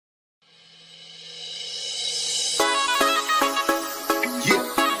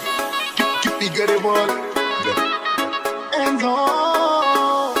get it one. And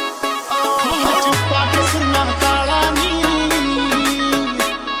on. Chupa ke sunna kala ni.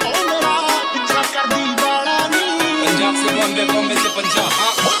 Oh mera pichha kar di bala ni. Punjab se Bombay se Punjab.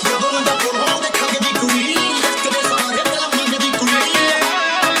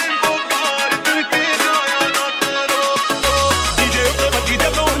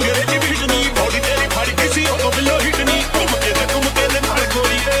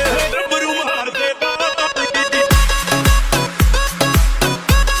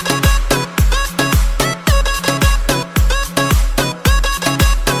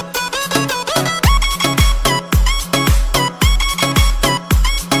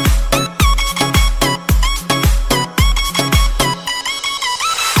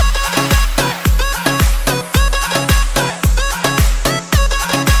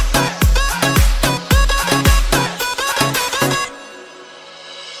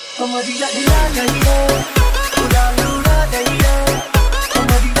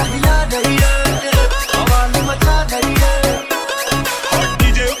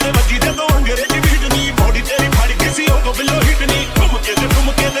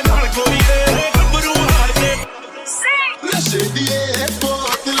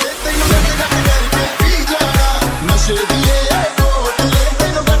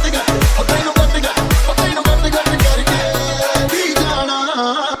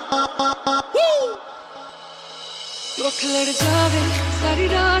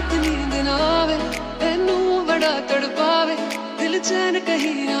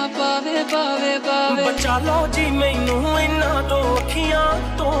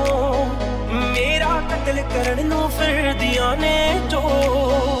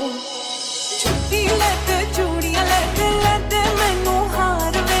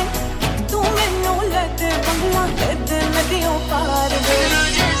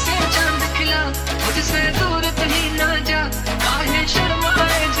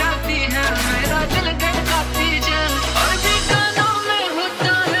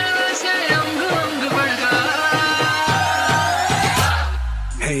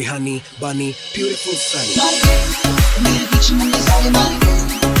 Hey honey, bunny, beautiful sunny. मेरे पीछे मुझे सारे मार गए,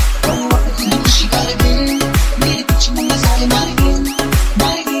 कहूँ अब तुझे खुशी कर गए. मेरे पीछे मुझे सारे मार गए,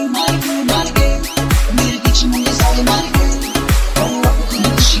 मार गए, मार गए, मार गए. मेरे पीछे मुझे सारे मार गए, कहूँ अब तुझे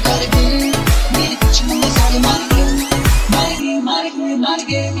खुशी कर गए. मेरे पीछे मुझे सारे मार गए, मार गए, मार गए, मार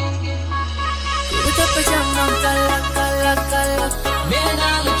गए. कुर्ता पजामा काला काला काला, मेरे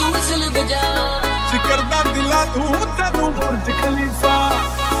नाल तू चल बजा. करदा दिला तू तेनू बुर्ज खलीफा.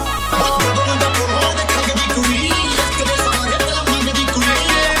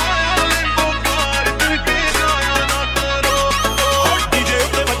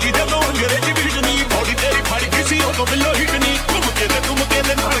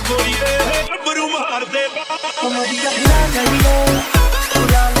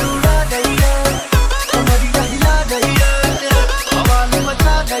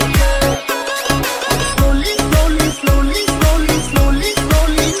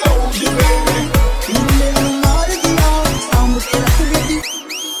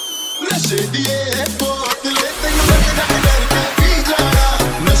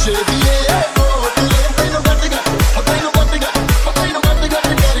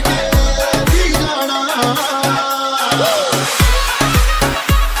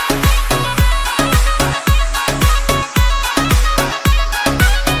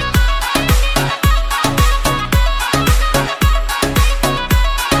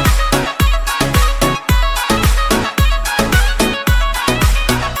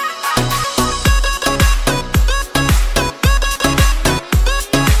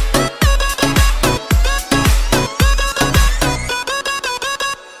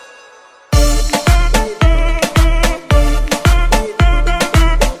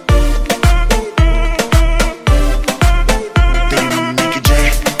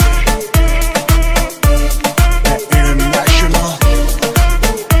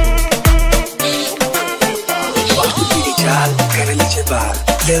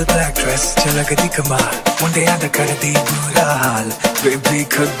 Little black dress, चलकती कमाल, मुंडे आधा कर दी बुरा हाल, बेबी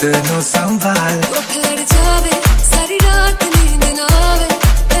खुद नो संभाल. उखड़ जावे, सारी रात नींद ना आवे,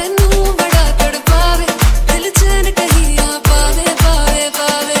 तैनू बड़ा तड़पावे, दिल चैन कहीं आ पावे, पावे,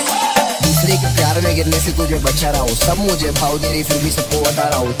 पावे. दूसरे के प्यार में गिरने से तुझे बचा रहा हूँ, सब मुझे भाव दे रही फिर भी सबको बता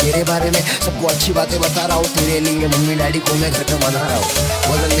रहा हूँ. तेरे बारे में सबको अच्छी बातें बता रहा हूँ, तेरे लिए मम्मी डैडी को मैं घर पे मना रहा हूँ.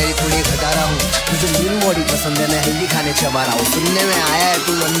 वजन मेरी थोड़ी घटा रहा हूँ, तुझे मील बॉडी पसंद है, मैं हेल्दी खाने चबा रहा हूँ. सुनने में आया है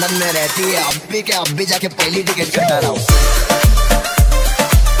तू लंदन में रहती है, अब भी जाके पहली टिकट कटा रहा हूँ.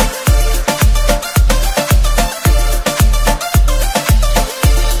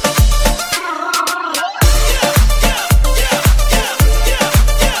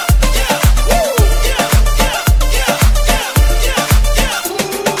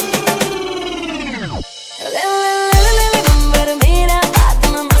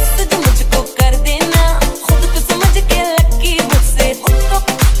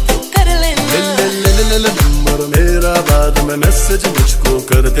 तो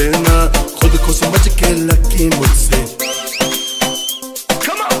कर देना, खुद को समझ के लकी मुझसे।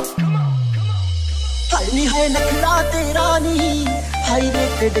 हाई है नखरा तेरा नी, हाई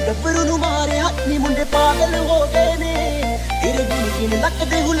रेटेड गब्बरू नु मारे हाथ नी, मुंडे पागल हो गए ने तेरे गिन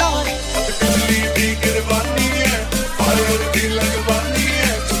लगदे हुलारे। बिजली भी गिरवानी है, फायर भी लगवानी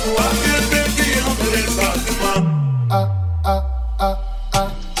है, चुपवा के देती हमरे साथ मां।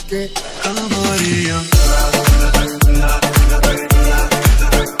 के कमरिया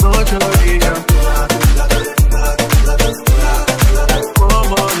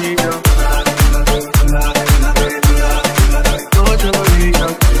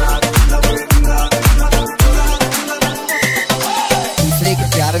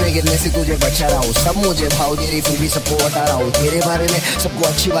गिरने से तुझे बचा रहा हूँ, सब मुझे भाव दे रही फिर भी सबको बता रहा हूँ, तेरे बारे में सबको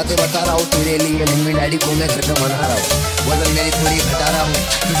अच्छी बातें बता रहा हूँ, तेरे लिए मम्मी डैडी को मैं घर पे मना रहा हूँ, वजन मेरी थोड़ी घटा रहा हूँ,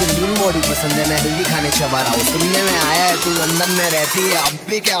 तुझे लीन बॉडी पसंद है, मैं दिल्ली खाने चबा रहा हूँ, सुनने में आया है तू लंदन में रहती है,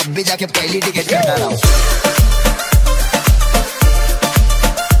 अब भी जाके पहली टिकट कटा रहा हूँ।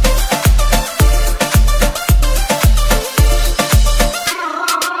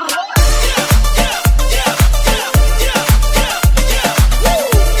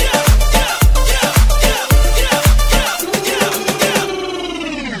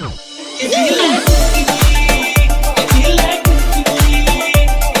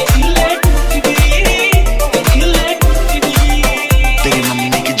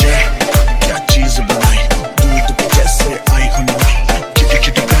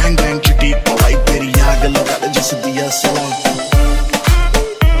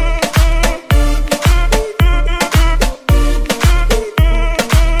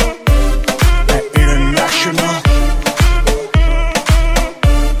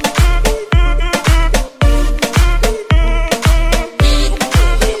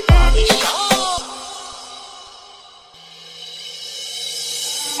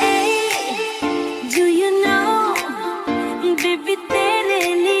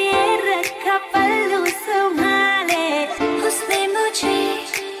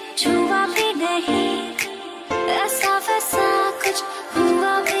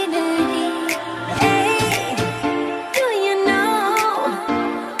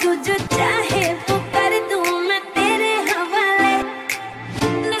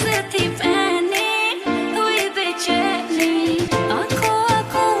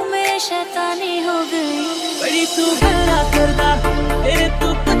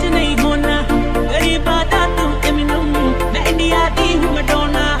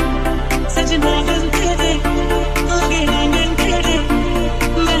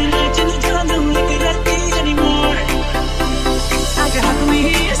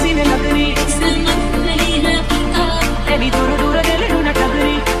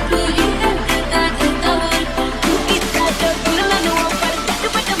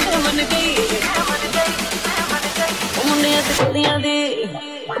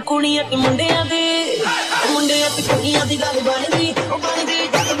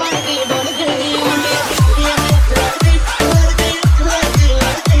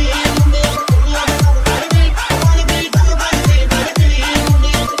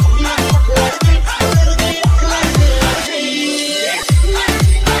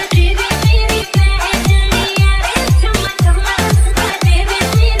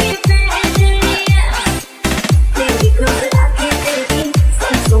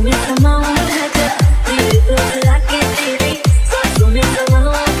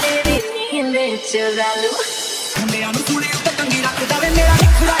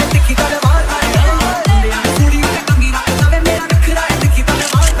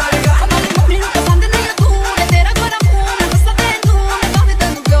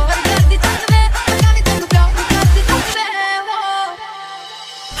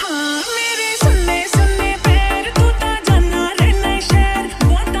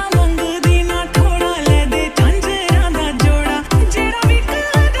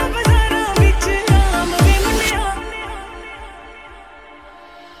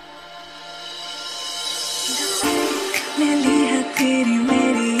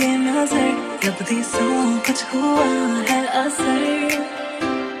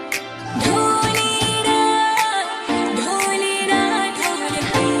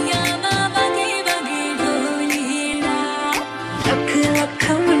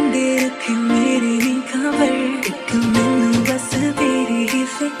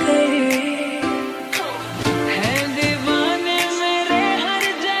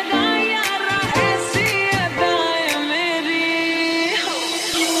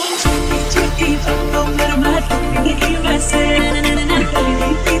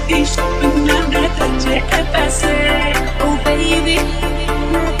 Oh baby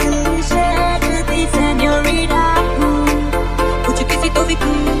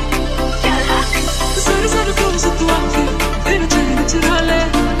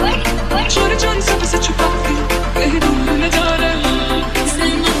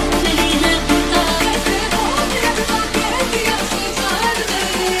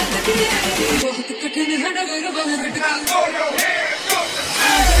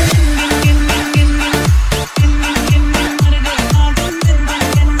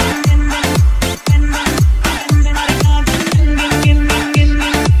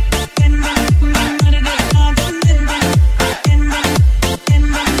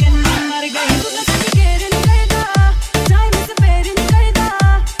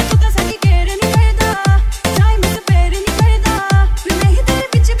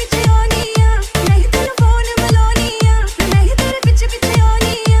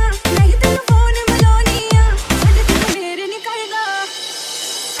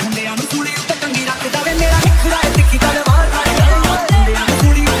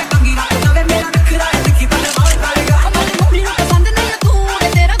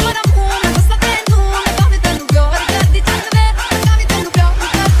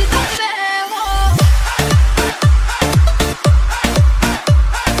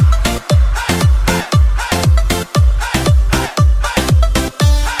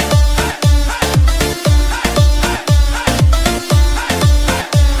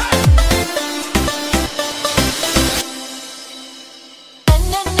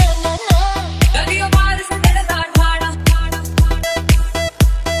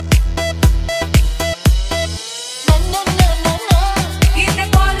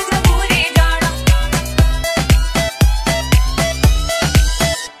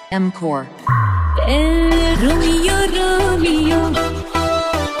M-Core. Romeo, Romeo,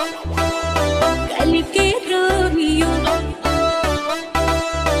 कल के Romeo,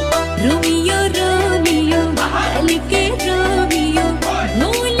 Romeo, Romeo, कल के Romeo,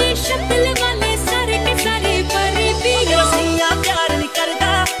 भोले शक्ल वाले सारे के सारे पर पियो। सैया प्यार नहीं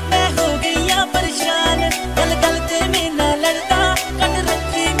करता, मैं हो गई परेशान, गल गल ते में ना लड़ता, कट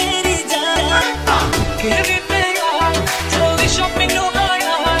रखी मेरी जान। Shopping no high,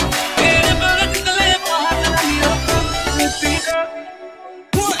 तेरे बरत तले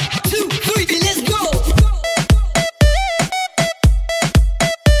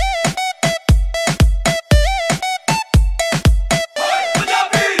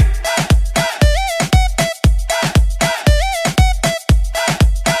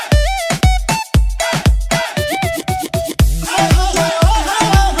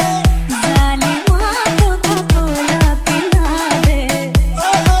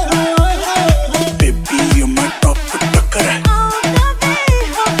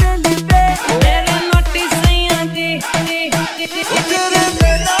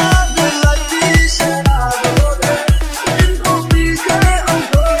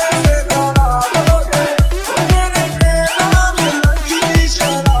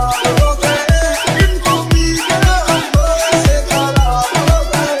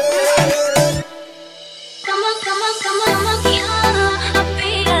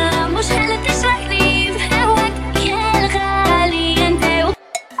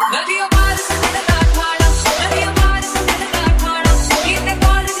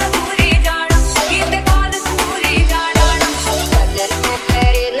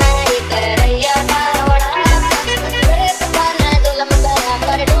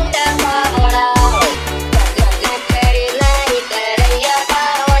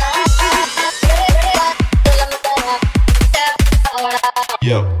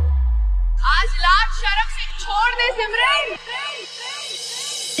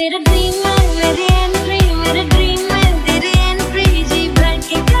तेरा ड्रीम है मेरी एंट्री, मेरा ड्रीम है तेरी एंट्री, जी भर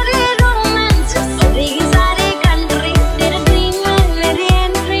के करे रोमांस सारी सारी कंट्री। तेरा ड्रीम है मेरी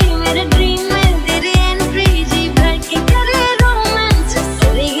एंट्री, मेरा ड्रीम है तेरी एंट्री, जी भर के करे रोमांस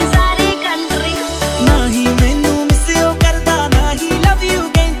सारी सारी कंट्री। ना ही मैनू मिस यो करदा, ना ही लव यू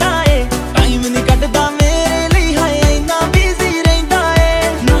कहंदा है, टाइम नहीं कटदा मेरे लिए हाय इन्ना बिजी रहंदा है।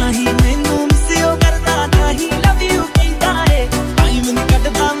 ना ही मैनू मिस यो करदा, ना ही लव यू कहंदा है, टाइम नहीं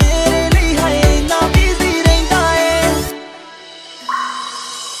कटदा मेरे लिए हाय इन्ना बिजी रहंदा है।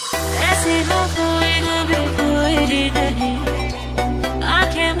 ऐसे हो कोई ना भी कोई नहीं,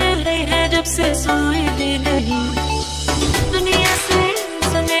 आंखें मिल रही है जब से सोई भी नहीं। दुनिया से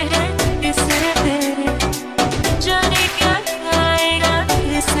सुने हैं किससे तेरे, जाने क्या आएगा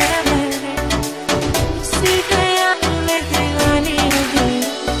इससे मेरे, सीधे आने दीवानी हो गई,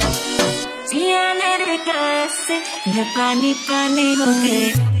 जिया मेरे कैसे ये पानी पानी हो गए।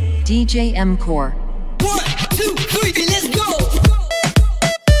 DJ M-Core. 1, 2, 3, let's go.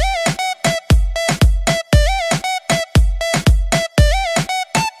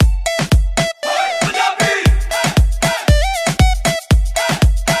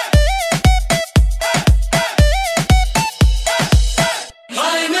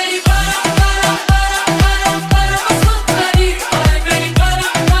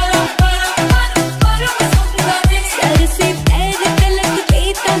 Sir से पैर तलक की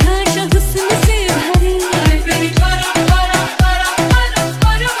तमाशा हुस्न से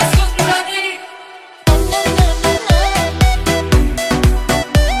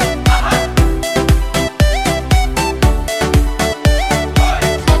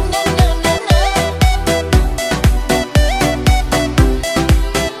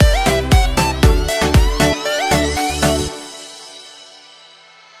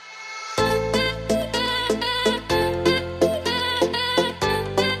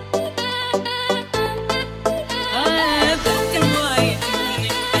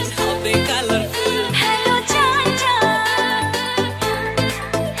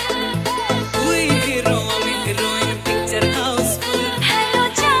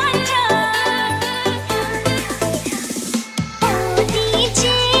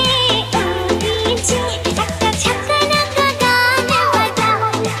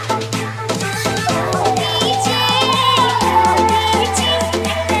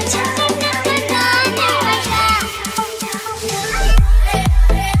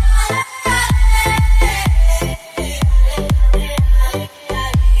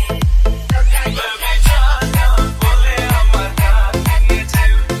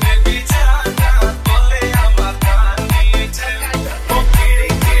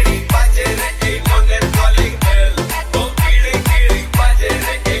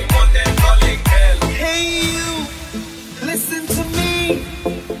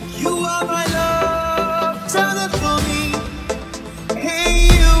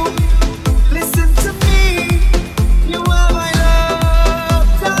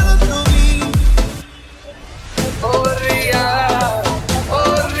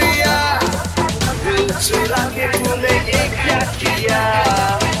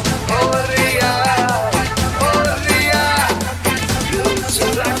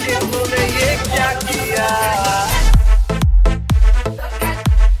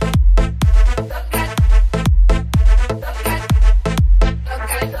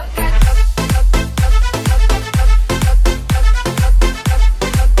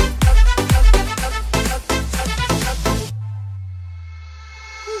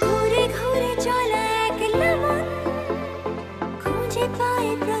খুঁজে পাই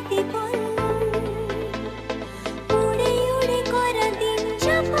প্রতিপল উড়ে উড়ে করা দিন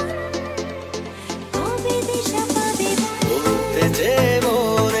যাপন কবে দিশা পাবে বলতে যে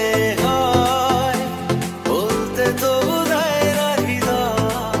মনে হয় বলতে তো বোধহয় না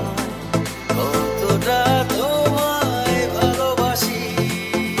হৃদয় কতটা তোমায় ভালোবাসি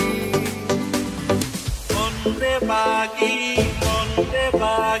মনরে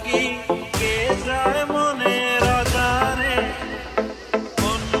বাগি কে যায় মনে রাজারে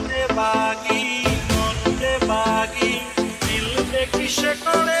মনরে বাগি দিল দেখি সে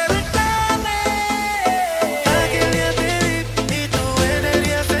করে টানে quería pedir y tú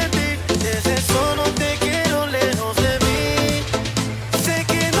deberías sentir ese solo te quiero lejos de mí sé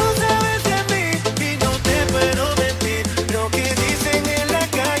que no sabes de mí y no te puedo mentir lo que dicen en la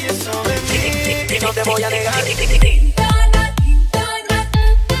calle sobre mí y no te voy a negar